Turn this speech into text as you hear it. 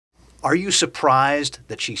Are you surprised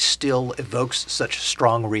that she still evokes such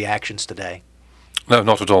strong reactions today? No,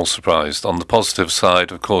 not at all surprised. On the positive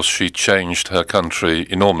side, of course, she changed her country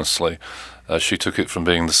enormously. She took it from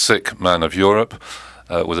being the sick man of Europe,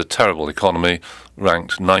 with a terrible economy,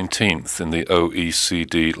 ranked 19th in the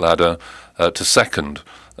OECD ladder, to second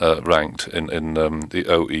ranked in the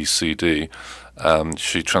OECD.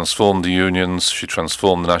 She transformed the unions, she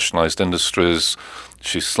transformed the nationalised industries,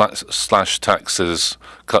 she slashed taxes,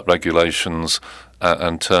 cut regulations,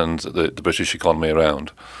 and turned the British economy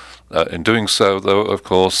around. In doing so, though, of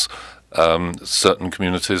course, certain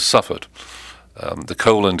communities suffered. The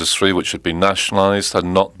coal industry, which had been nationalised, had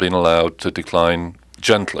not been allowed to decline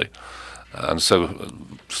gently. And so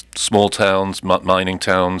small towns, mining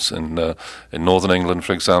towns in northern England,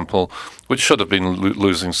 for example, which should have been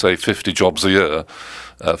losing, say, 50 jobs a year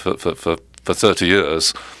for 30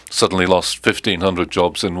 years, suddenly lost 1,500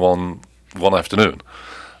 jobs in one afternoon.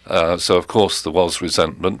 So, of course, there was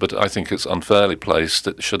resentment, but I think it's unfairly placed.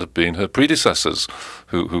 It should have been her predecessors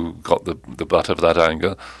who got the butt of that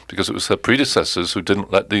anger, because it was her predecessors who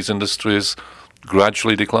didn't let these industries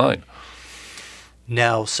gradually decline.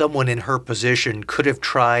 Now, someone in her position could have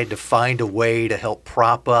tried to find a way to help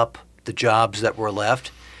prop up the jobs that were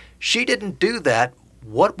left. She didn't do that.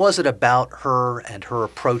 What was it about her and her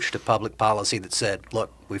approach to public policy that said,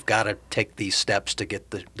 look, we've got to take these steps to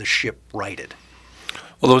get the ship righted?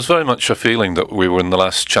 Well, there was very much a feeling that we were in the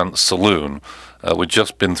last chance saloon. We'd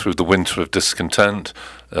just been through the winter of discontent,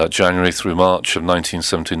 January through March of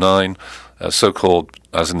 1979, so-called,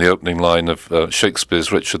 as in the opening line of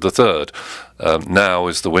Shakespeare's Richard III, now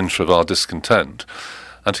is the winter of our discontent.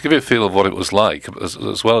 And to give you a feel of what it was like,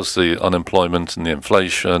 as well as the unemployment and the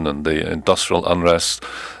inflation and the industrial unrest,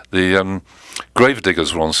 the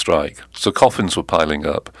gravediggers were on strike, so coffins were piling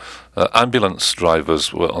up. Ambulance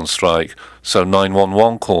drivers were on strike, so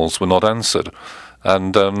 911 calls were not answered.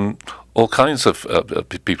 And all kinds of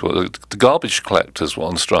people, the garbage collectors were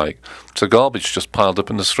on strike, so garbage just piled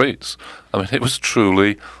up in the streets. I mean, it was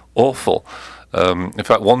truly awful. In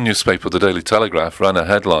fact, one newspaper, the Daily Telegraph, ran a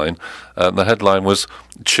headline, and the headline was,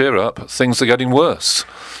 "Cheer up, things are getting worse,"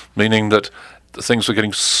 meaning that things were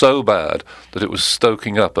getting so bad that it was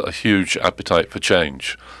stoking up a huge appetite for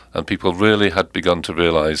change. And people really had begun to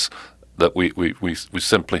realise that we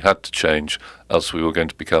simply had to change, else we were going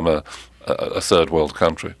to become a third world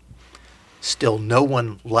country. Still, no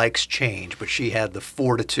one likes change, but she had the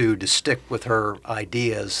fortitude to stick with her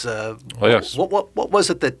ideas. Oh, yes. What was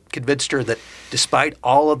it that convinced her that despite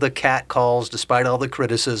all of the catcalls, despite all the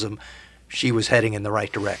criticism, she was heading in the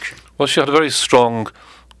right direction? Well, she had a very strong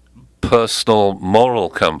personal moral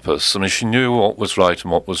compass. I mean, she knew what was right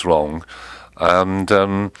and what was wrong,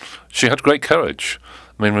 and she had great courage.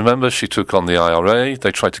 I mean, remember, she took on the IRA.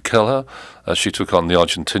 They tried to kill her. She took on the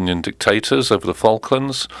Argentinian dictators over the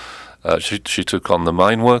Falklands. She took on the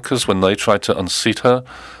mine workers when they tried to unseat her.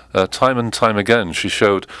 Time and time again, she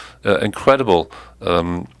showed incredible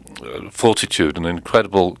fortitude and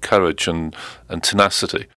incredible courage and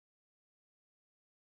tenacity.